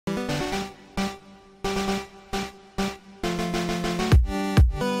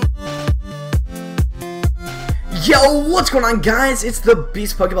Yo, what's going on, guys? It's the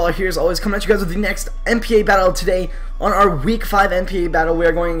Beast Pokeballer here, as always, coming at you guys with the next NPA battle today. On our Week 5 NPA battle, we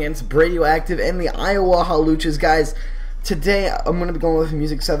are going against Brady and the Iowa Hawluchas. Guys, today I'm going to be going with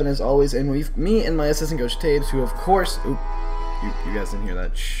Music 7 as always, and we've me and my assistant coach Taybz, who of course, you guys didn't hear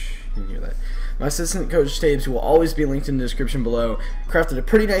that. Shh, you didn't hear that. My assistant coach Taybz, who will always be linked in the description below, crafted a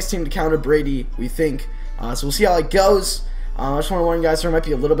pretty nice team to counter Brady, we think. So we'll see how it goes. I just want to warn you guys, there might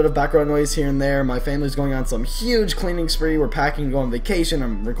be a little bit of background noise here and there. My family's going on some huge cleaning spree. We're packing, going on vacation.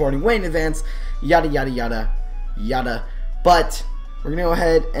 I'm recording way in advance. Yada, yada, yada, yada. But we're going to go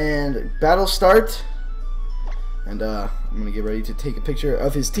ahead and battle start. And I'm going to get ready to take a picture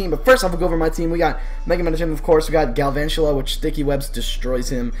of his team. But first off, we'll go over my team. We got Mega Man, of course. We got Galvantula, which Sticky Webs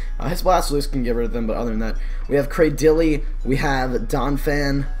destroys him. His Blastoise can get rid of them, but other than that, we have Cradilly. We have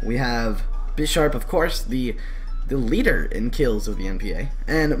Donphan. We have Bisharp, of course, the leader in kills of the NPA,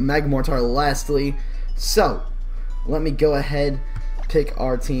 and Magmortar lastly. So let me go ahead, pick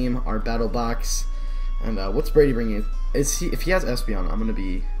our team, our battle box, and what's Brady bringing? If he has Espeon, I'm gonna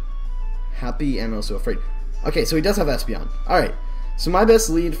be happy and also afraid. Okay, so he does have Espeon. Alright, so my best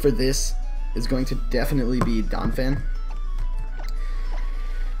lead for this is going to definitely be Donphan.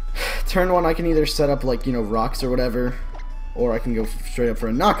 Turn 1 I can either set up, like, you know, rocks or whatever, or I can go straight up for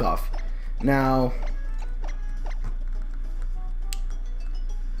a knockoff. Now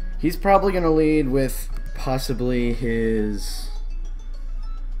he's probably going to lead with possibly his,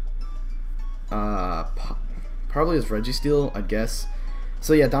 probably his Registeel, I guess.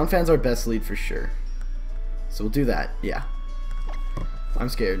 So yeah, Donphan's our best lead for sure. So we'll do that, yeah. I'm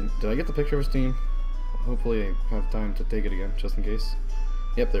scared. Did I get the picture of his team? Hopefully I have time to take it again, just in case.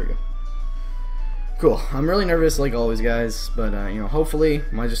 Yep, there we go. Cool. I'm really nervous, like always, guys, but you know, hopefully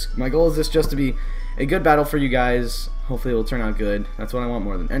my goal is this just to be a good battle for you guys. Hopefully it will turn out good. That's what I want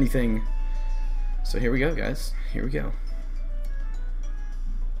more than anything. So here we go, guys. Here we go.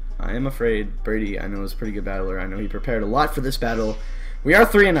 I am afraid. Brady, I know, is a pretty good battler. I know he prepared a lot for this battle. We are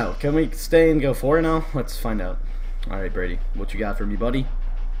 3-0. Can we stay and go 4-0? Let's find out. Alright, Brady. What you got for me, buddy?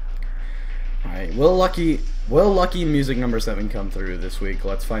 Alright, will lucky music number 7 come through this week?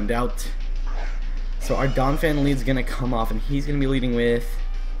 Let's find out. So our Donphan lead's gonna come off, and he's gonna be leading with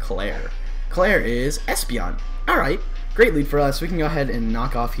Claire. Claire is Espeon. Alright, great lead for us. We can go ahead and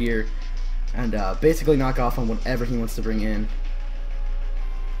knock off here, and basically knock off on whatever he wants to bring in.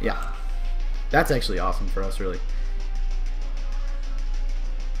 Yeah, that's actually awesome for us, really.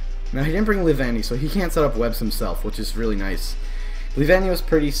 Now, he didn't bring Leavanny, so he can't set up webs himself, which is really nice. Leavanny was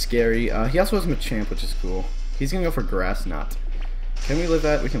pretty scary. He also has Machamp, which is cool. He's gonna go for Grass Knot. Can we live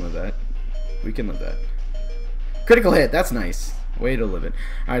that? We can live that. We can live that. Critical hit, that's nice. Way to live it.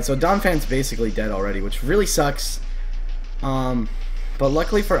 Alright, so Donphan's basically dead already, which really sucks. But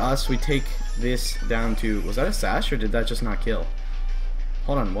luckily for us, we take this down to... Was that a sash, or did that just not kill?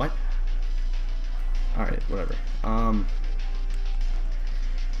 Hold on, what? Alright, whatever. Oh,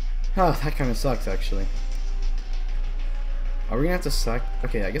 that kind of sucks, actually. Are we gonna have to suck?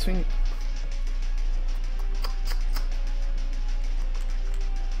 Okay, I guess we can...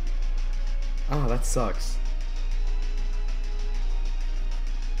 Oh, that sucks.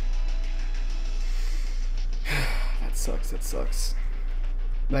 That sucks, that sucks.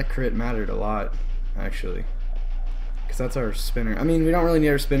 That crit mattered a lot, actually. Because that's our spinner. I mean, we don't really need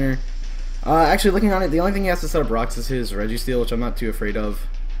our spinner. Actually, looking on it, the only thing he has to set up rocks is his Registeel, which I'm not too afraid of.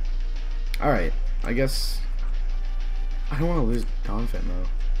 Alright, I guess... I don't want to lose Donphan,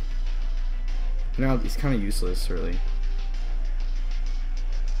 though. Now, he's kind of useless, really.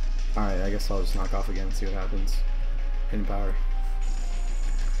 Alright, I guess I'll just knock off again and see what happens. Hidden power.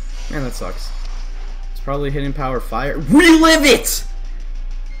 Man, that sucks. It's probably hidden power fire. Relive it!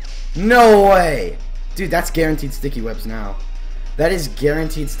 No way! Dude, that's guaranteed sticky webs now. That is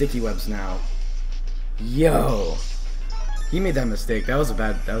guaranteed sticky webs now. Yo. He made that mistake. That was a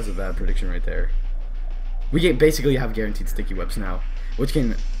bad prediction right there. We basically have guaranteed sticky webs now, which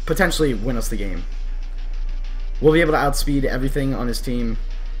can potentially win us the game. We'll be able to outspeed everything on his team.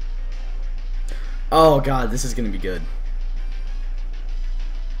 Oh god, this is gonna be good.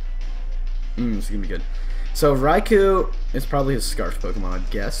 This is gonna be good. So Raikou is probably his Scarf Pokemon, I'd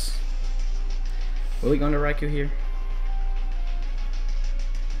guess. Will he go into Raikou here?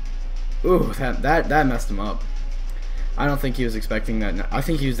 Ooh, that messed him up. I don't think he was expecting that. I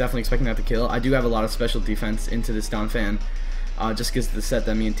think he was definitely expecting that to kill. I do have a lot of special defense into this Donphan, just because of the set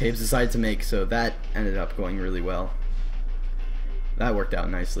that me and Taybz decided to make, so that ended up going really well. That worked out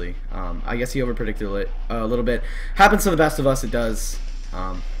nicely. I guess he overpredicted it a little bit. Happens to the best of us, it does.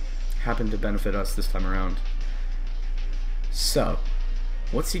 Happened to benefit us this time around. So,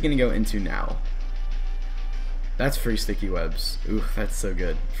 what's he going to go into now? That's free sticky webs. Ooh, that's so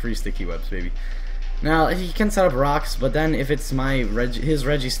good. Free sticky webs, baby. Now, he can set up rocks, but then if it's his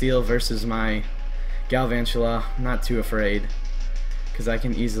Registeel versus my Galvantula, I'm not too afraid. Because I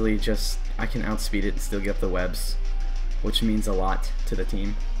can easily I can outspeed it and still get the webs, which means a lot to the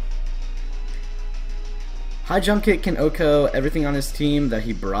team. High Jump Kick can OHKO everything on his team that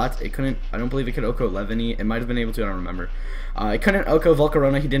he brought. It couldn't, I don't believe it could OHKO Levany. It might have been able to, I don't remember. It couldn't OHKO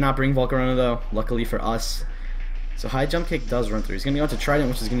Volcarona. He did not bring Volcarona though, luckily for us. So High Jump Kick does run through. He's going to go into Trident,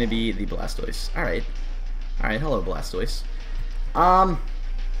 which is going to be the Blastoise. Alright. Alright, hello Blastoise.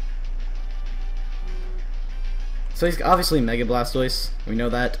 So he's obviously Mega Blastoise. We know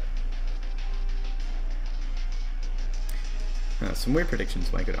that. Some weird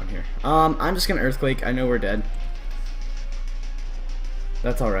predictions might go down here. I'm just gonna Earthquake. I know we're dead.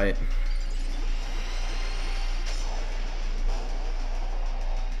 That's alright.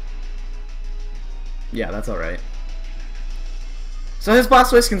 Yeah, that's alright. So his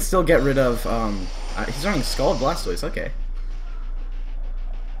Blastoise can still get rid of, he's running Scald Blastoise, okay.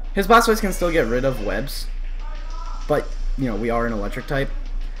 His Blastoise can still get rid of webs, but, you know, we are an electric type.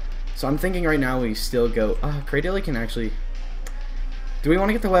 So I'm thinking right now we still go, Cradily can actually, do we want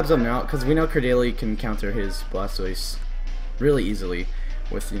to get the webs up now? Because we know Cradily can counter his Blastoise really easily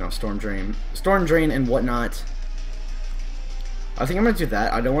with, you know, Storm Drain and whatnot. I think I'm going to do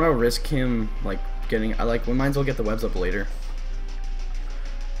that. I don't want to risk him, like, we might as well get the webs up later.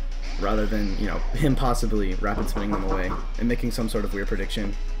 Rather than, you know, him possibly rapid spinning them away and making some sort of weird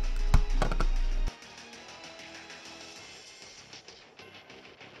prediction.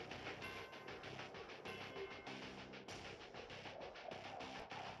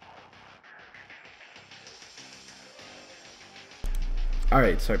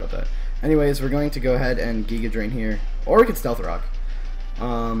 Alright, sorry about that. Anyways, we're going to go ahead and Giga Drain here. Or we could Stealth Rock.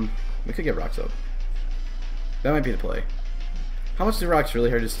 We could get Rocks up. That might be the play. How much do Rocks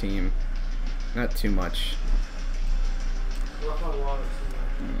really hurt his team? Not too much.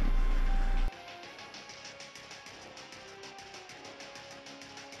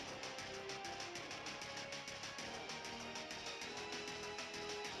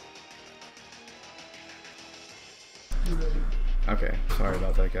 Okay, sorry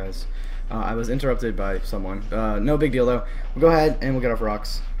about that, guys. I was interrupted by someone. No big deal, though. We'll go ahead and we'll get off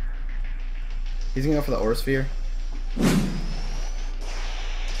Rocks. He's gonna go for the Aura Sphere.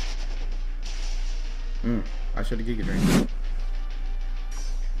 I should have Giga Drained.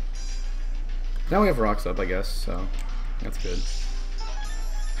 Now we have Rocks up, I guess, so that's good.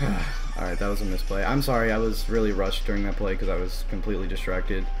 Alright, that was a misplay. I'm sorry, I was really rushed during that play because I was completely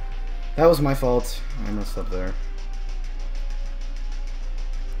distracted. That was my fault. I messed up there.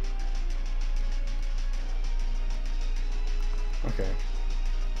 Okay.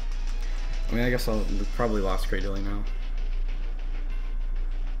 I mean, I guess I'll probably lost Cradily now.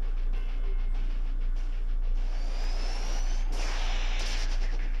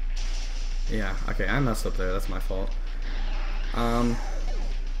 Yeah, okay, I messed up there. That's my fault. I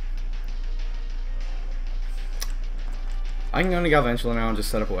can go into Galvantula now and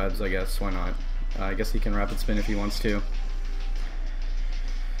just set up webs, I guess. Why not? I guess he can rapid spin if he wants to.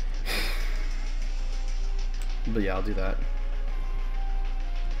 But yeah, I'll do that.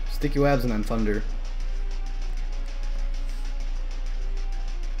 Sticky webs and then Thunder.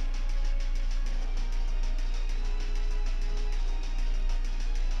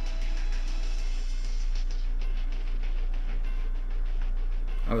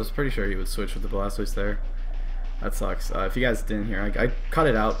 I was pretty sure he would switch with the Blastoise there. That sucks. If you guys didn't hear, I cut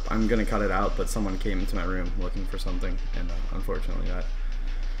it out. I'm gonna cut it out, but someone came into my room looking for something, and unfortunately that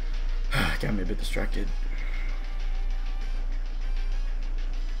got me a bit distracted.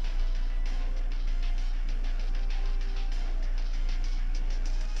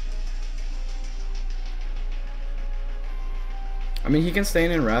 I mean, he can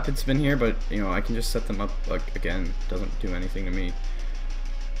stay in rapid spin here, but you know, I can just set them up like again. Doesn't do anything to me.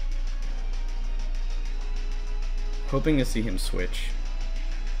 Hoping to see him switch.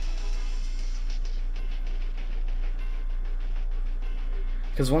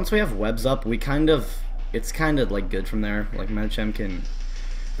 Because once we have webs up, we it's kind of like good from there. Like Medicham can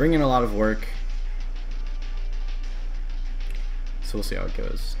bring in a lot of work. So we'll see how it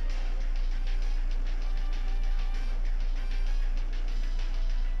goes.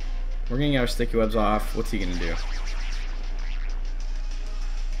 We're gonna get our sticky webs off. What's he gonna do?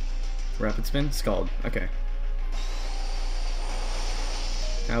 Rapid spin? Scald. Okay.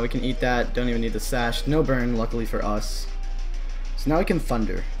 Now we can eat that. Don't even need the sash. No burn, luckily for us. So now we can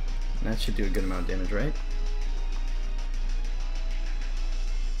Thunder. That should do a good amount of damage, right?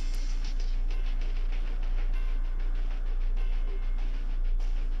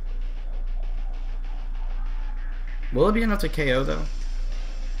 Will it be enough to KO though?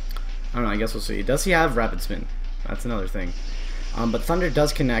 I don't know, I guess we'll see. Does he have Rapid Spin? That's another thing. But Thunder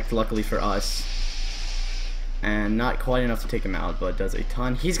does connect, luckily for us. And not quite enough to take him out, but does a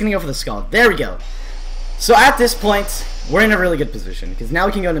ton. He's gonna go for the Skull. There we go! So at this point, we're in a really good position, because now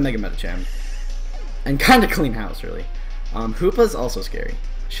we can go to Mega Medicham. And kinda clean house, really. Hoopa's also scary.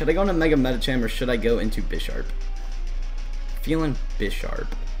 Should I go into Mega Medicham, or should I go into Bisharp? Feeling Bisharp.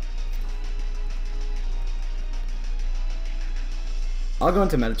 I'll go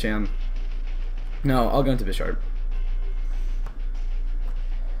into Medicham. No, I'll go into Bisharp.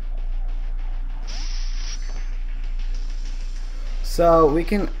 So we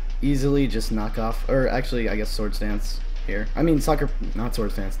can easily just knock off, or actually I guess Sword Stance here. I mean not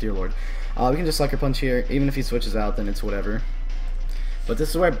Sword Stance, dear lord. We can just Sucker Punch here. Even if he switches out, then it's whatever. But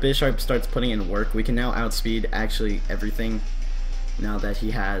this is where Bisharp starts putting in work. We can now outspeed actually everything now that he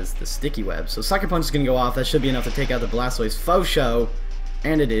has the Sticky Web. So Sucker Punch is going to go off. That should be enough to take out the Blastoise faux show.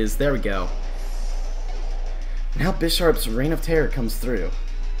 And it is. There we go. Now Bisharp's Reign of Terror comes through.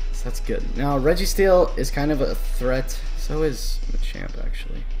 So that's good. Now Registeel is kind of a threat. So is Machamp,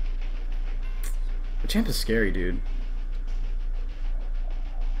 actually. Machamp is scary, dude.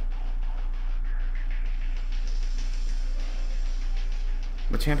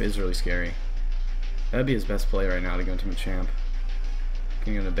 Machamp is really scary. That'd be his best play right now to go into Machamp.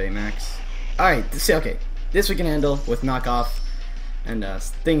 Can you go to Baymax? Alright, okay. This we can handle with knockoff and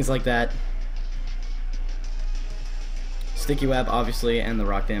things like that. Sticky Web, obviously, and the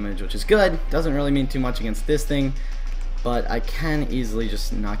rock damage, which is good. Doesn't really mean too much against this thing, but I can easily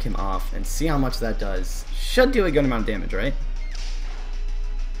just knock him off and see how much that does. Should do a good amount of damage, right?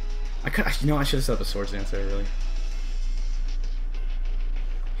 I should have set up a Sword Stance there, really.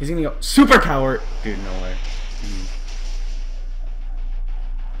 He's gonna go Super Power! Dude, no way.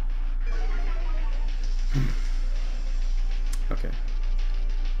 Okay.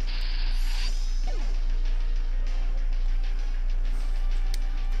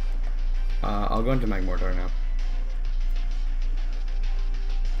 I'll go into Magmortar now.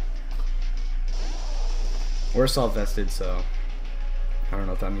 We're Assault Vested, so I don't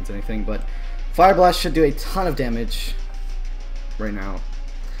know if that means anything, but Fire Blast should do a ton of damage right now.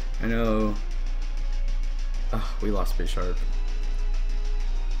 I know. We lost Bisharp.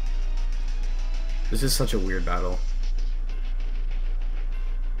 This is such a weird battle.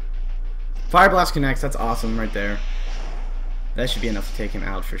 Fire Blast connects, that's awesome right there. That should be enough to take him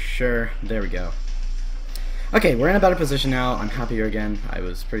out for sure. There we go. Okay, we're in a better position now. I'm happier again. I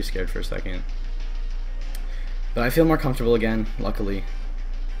was pretty scared for a second. But I feel more comfortable again, luckily.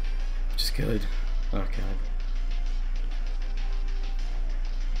 Which is good. Oh god.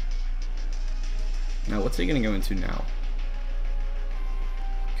 Now, what's he gonna go into now?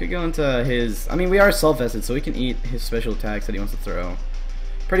 Could go into his... I mean, we are self-vested, so we can eat his special attacks that he wants to throw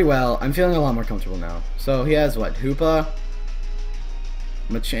pretty well. I'm feeling a lot more comfortable now. So he has, what, Hoopa,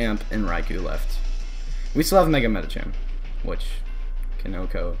 Machamp, and Raikou left. We still have Mega Medicham, which can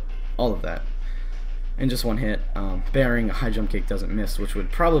OHKO, all of that. In just one hit, bearing a high jump kick doesn't miss, which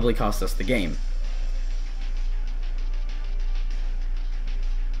would probably cost us the game.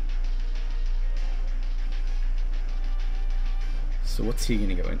 So what's he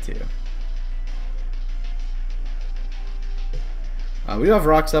gonna go into? We do have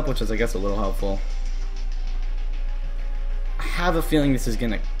Rocks up, which is I guess a little helpful. I have a feeling this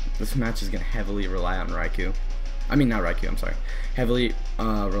match is gonna heavily rely on Raikou. I mean not Raikou, I'm sorry. Heavily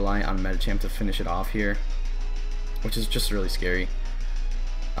rely on Medicham to finish it off here, which is just really scary.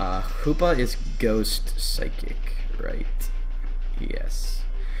 Hoopa is Ghost Psychic, right? Yes.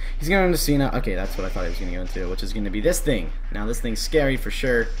 He's going into Cena. Okay, that's what I thought he was going to go into, which is going to be this thing. Now this thing's scary for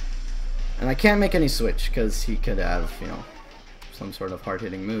sure, and I can't make any switch because he could have, you know, some sort of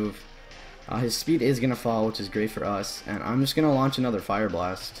hard-hitting move. His speed is going to fall, which is great for us, and I'm just going to launch another Fire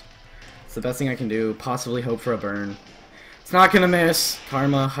Blast. It's the best thing I can do. Possibly hope for a burn. It's not going to miss.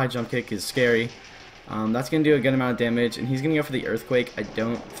 Karma, high jump kick is scary. That's going to do a good amount of damage, and he's going to go for the Earthquake. I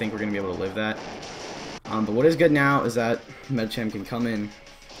don't think we're going to be able to live that. But what is good now is that Medicham can come in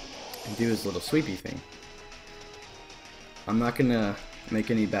and do his little sweepy thing. I'm not going to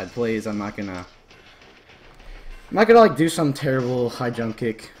make any bad plays. I'm not gonna like do some terrible high jump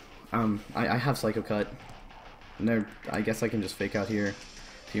kick. I have Psycho Cut. And there, I guess I can just fake out here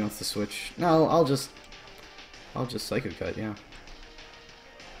if he wants to switch. No, I'll just Psycho Cut, yeah.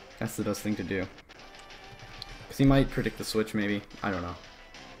 That's the best thing to do. Because he might predict the switch, maybe. I don't know.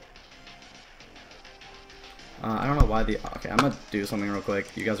 I don't know why the... Okay, I'm going to do something real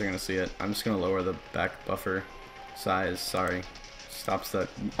quick. You guys are going to see it. I'm just going to lower the back buffer size. Sorry. Stops the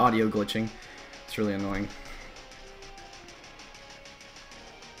audio glitching. It's really annoying.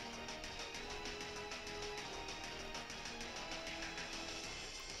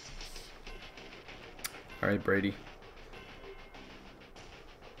 Alright, Brady.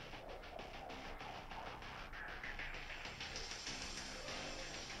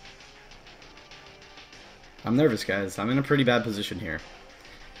 I'm nervous, guys. I'm in a pretty bad position here.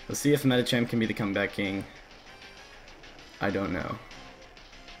 Let's see if Metachamp can be the comeback king. I don't know.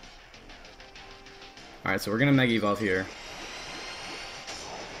 Alright, so we're gonna Mega Evolve here.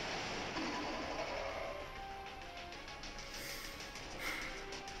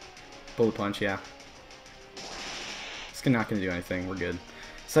 Bullet Punch, yeah. It's not gonna do anything. We're good.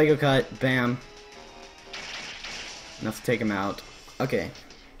 Psycho Cut, bam. Enough to take him out. Okay.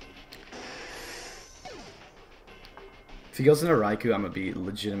 If he goes into Raikou, I'm gonna be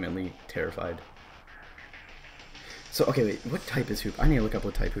legitimately terrified. So, okay, wait, what type is Hoopa? I need to look up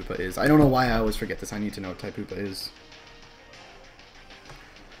what type Hoopa is. I don't know why I always forget this. I need to know what type Hoopa is.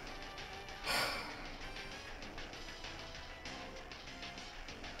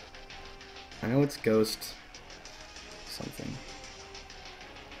 I know it's Ghost something.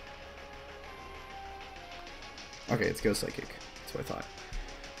 Okay, it's Ghost Psychic. That's what I thought.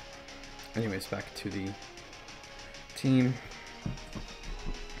 Anyways, back to the team.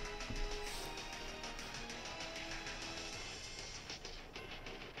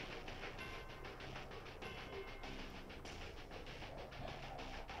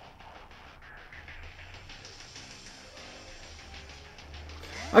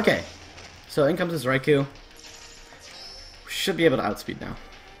 Okay, so in comes his Raikou. We should be able to outspeed now.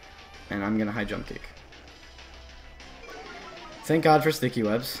 And I'm gonna high jump kick. Thank God for sticky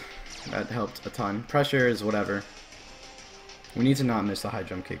webs. That helped a ton. Pressure is whatever. We need to not miss the high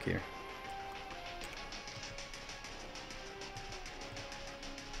jump kick here.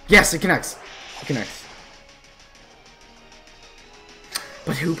 Yes, it connects. It connects.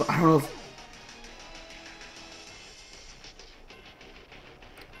 But Hoopa, I don't know if...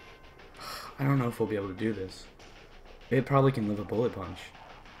 I don't know if we'll be able to do this. It probably can live a Bullet Punch.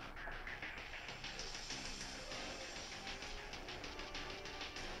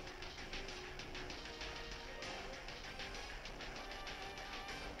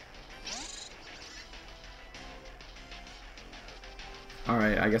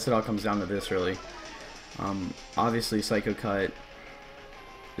 Alright, I guess it all comes down to this, really. Obviously, Psycho Cut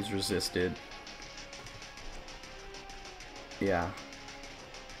is resisted. Yeah.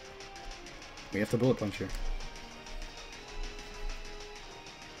 We have to Bullet Punch here.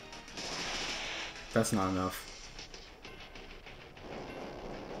 That's not enough.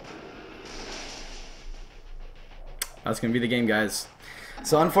 That's going to be the game, guys.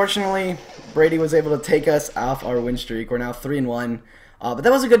 So, unfortunately, Brady was able to take us off our win streak. We're now 3-1. But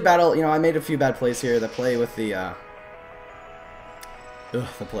that was a good battle. You know, I made a few bad plays here. The play with the,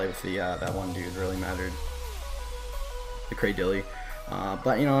 that one dude really mattered. The Cradilly.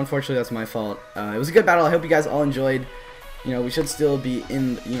 But, you know, unfortunately, that's my fault. It was a good battle. I hope you guys all enjoyed. You know, we should still be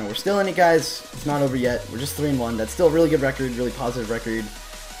in, you know, we're still in it, guys. It's not over yet. We're just 3-1. That's still a really good record, really positive record.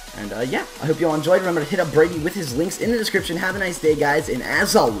 And, yeah, I hope you all enjoyed. Remember to hit up Brady with his links in the description. Have a nice day, guys. And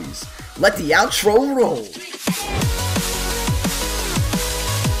as always, let the outro roll.